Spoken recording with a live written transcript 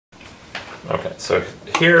Okay, so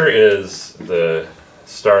here is the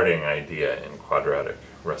starting idea in quadratic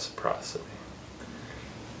reciprocity.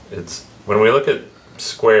 It's when we look at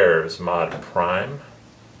squares mod prime,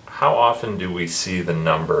 how often do we see the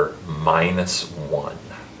number -1?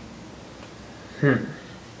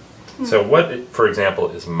 So what, for example,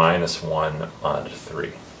 is -1 mod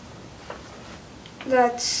 3?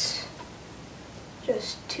 That's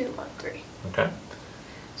just 2 mod 3. Okay.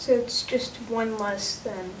 So it's just 1 less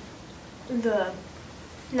than the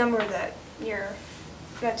number that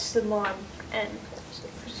that's the mod n. So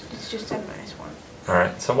it's just n minus 1.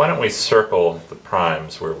 Alright, so why don't we circle the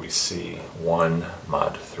primes where we see 1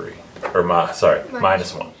 mod 3, or minus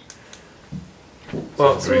 1.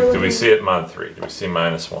 Well, So do we see it mod 3? Do we see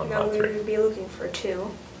 -1 No, mod we 3? would be looking for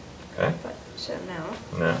 2. Okay. But so no.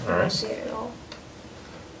 No, I don't alright. see it at all.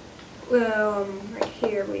 Well, right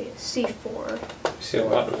here we see 4. I see a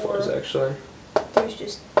lot of 4s actually. There's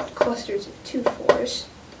just clusters of 2 4s.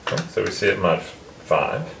 Okay, so we see it mod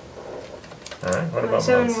 5. Alright, what about mod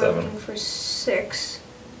 7? We're 7? looking for 6.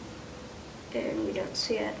 And we don't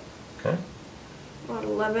see it. Okay. Mod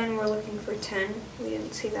 11, we're looking for 10. We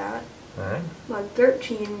didn't see that. Alright. Mod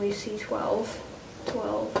 13, we see 12.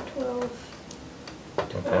 12, 12,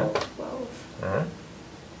 12, Okay. 12. Alright.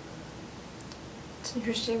 It's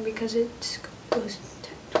interesting because it goes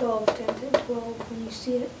 12, 10, 10, 12 when you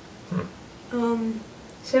see it.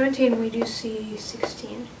 17, we do see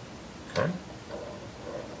 16. Okay.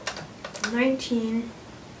 19,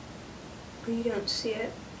 we don't see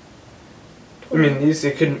it. I mean,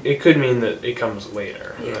 it could mean that it comes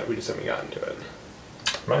later, and Yeah. that we just haven't gotten to it.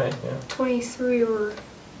 Right, yeah. 23, we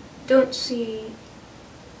don't see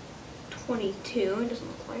 22, it doesn't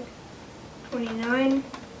look like. 29,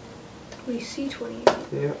 we see 28.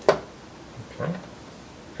 Yep. Okay.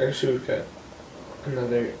 Actually, we've got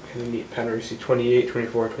another kind of neat pattern. We see 28,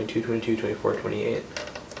 24, 22, 22, 24, 28.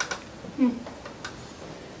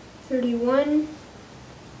 31,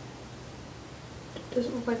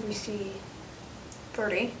 doesn't look like we see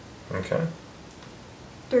 30. Okay.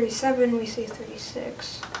 37, we see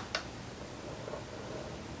 36.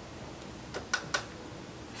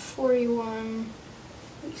 41,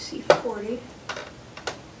 we see 40.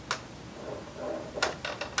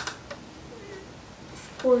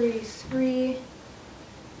 43,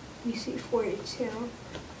 we see 42.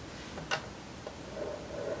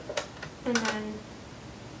 And then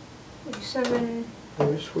 47,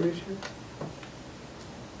 Where's 42?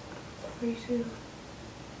 42.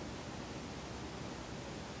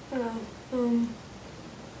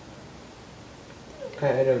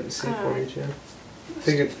 I don't see Uh, 42. I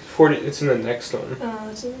think it's 40. It's in the next one.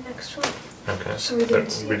 It's in the next one. Okay. So we didn't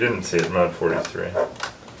see we it. didn't see it mod 43.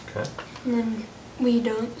 Okay. And then we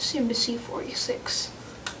don't seem to see 46.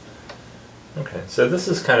 Okay, so this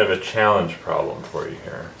is kind of a challenge problem for you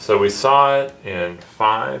here. So we saw it in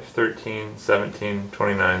 5, 13, 17,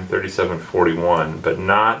 29, 37, 41, but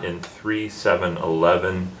not in 3, 7,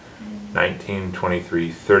 11, 19,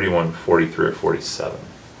 23, 31, 43, or 47.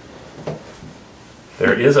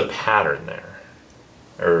 There is a pattern there.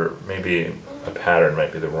 Or maybe a pattern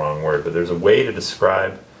might be the wrong word, but there's a way to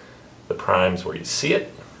describe the primes where you see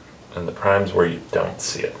it and the primes where you don't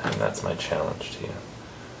see it, and that's my challenge to you.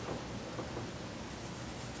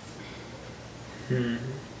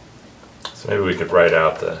 So maybe we could write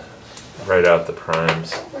out the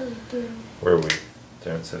primes where we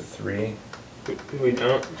don't. So 3. We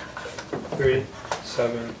don't. 3,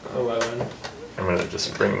 7, 11. I'm gonna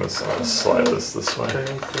just bring this. I'm gonna slide this way.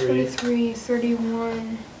 23. 23,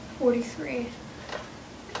 31, 43,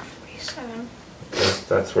 47.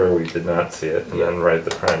 That's where we did not see it, and then write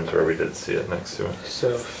the primes where we did see it next to it.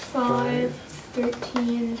 So 5,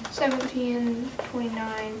 13, 17,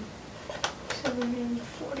 29, 7,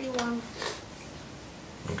 41.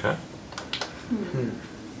 Okay.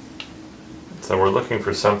 So we're looking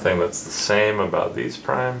for something that's the same about these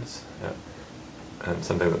primes, and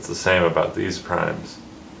something that's the same about these primes,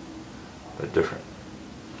 but different.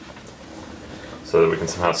 So that we can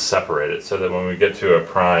somehow separate it, so that when we get to a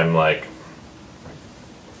prime like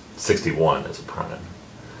 61 is a prime,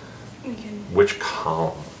 which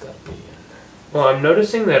column would that be in? Well, I'm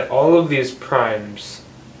noticing that all of these primes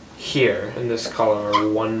here in this column are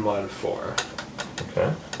 1 mod 4.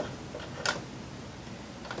 Okay.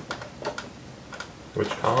 Which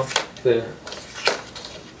column? The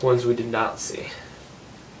ones we did not see.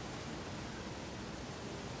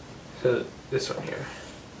 So this one here.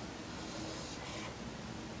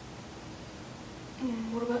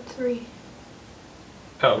 What about 3?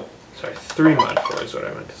 Oh, sorry, 3 mod 4 is what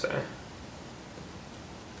I meant to say.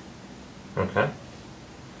 Okay.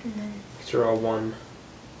 And then These are all 1.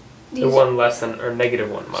 The one less than, or negative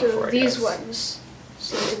 1 mod 4, So I these guess. ones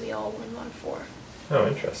seem to be all 1 mod 4. Oh,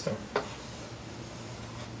 interesting.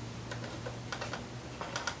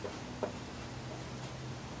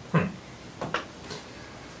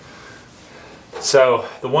 So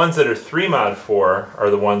the ones that are 3 mod 4 are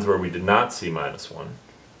the ones where we did not see -1.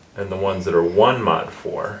 And the ones that are 1 mod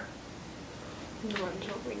 4, The ones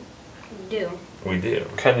what we do. we do.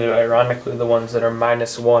 Kind of ironically, the ones that are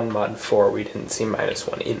 -1 mod 4, we didn't see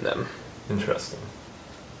 -1 in them. Interesting.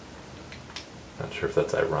 Not sure if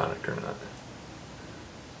that's ironic or not.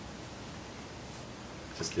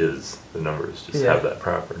 Just is. The numbers just Yeah. have that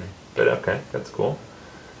property. But okay, that's cool.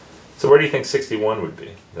 So where do you think 61 would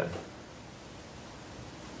be then?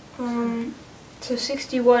 So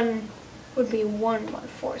 61 would be 1 mod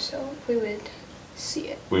 4, so we would see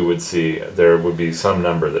it. We would see there would be some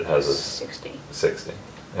number that has a 60. 60.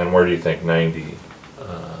 And where do you think 90? I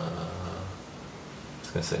was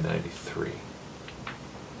going to say 93.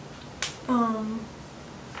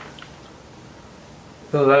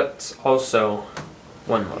 So that's also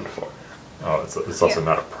 1 mod 4. Oh, it's also Yeah.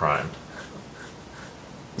 not a prime.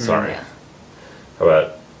 Sorry. Yeah. How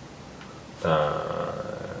about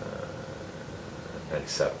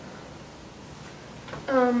 97?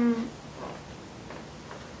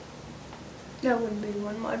 That wouldn't be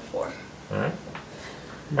 1 mod 4. Alright.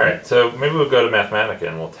 Alright, so maybe we'll go to Mathematica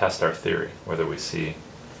and we'll test our theory, whether we see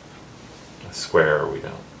a square or we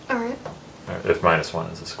don't. Alright. If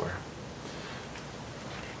 -1 is a square.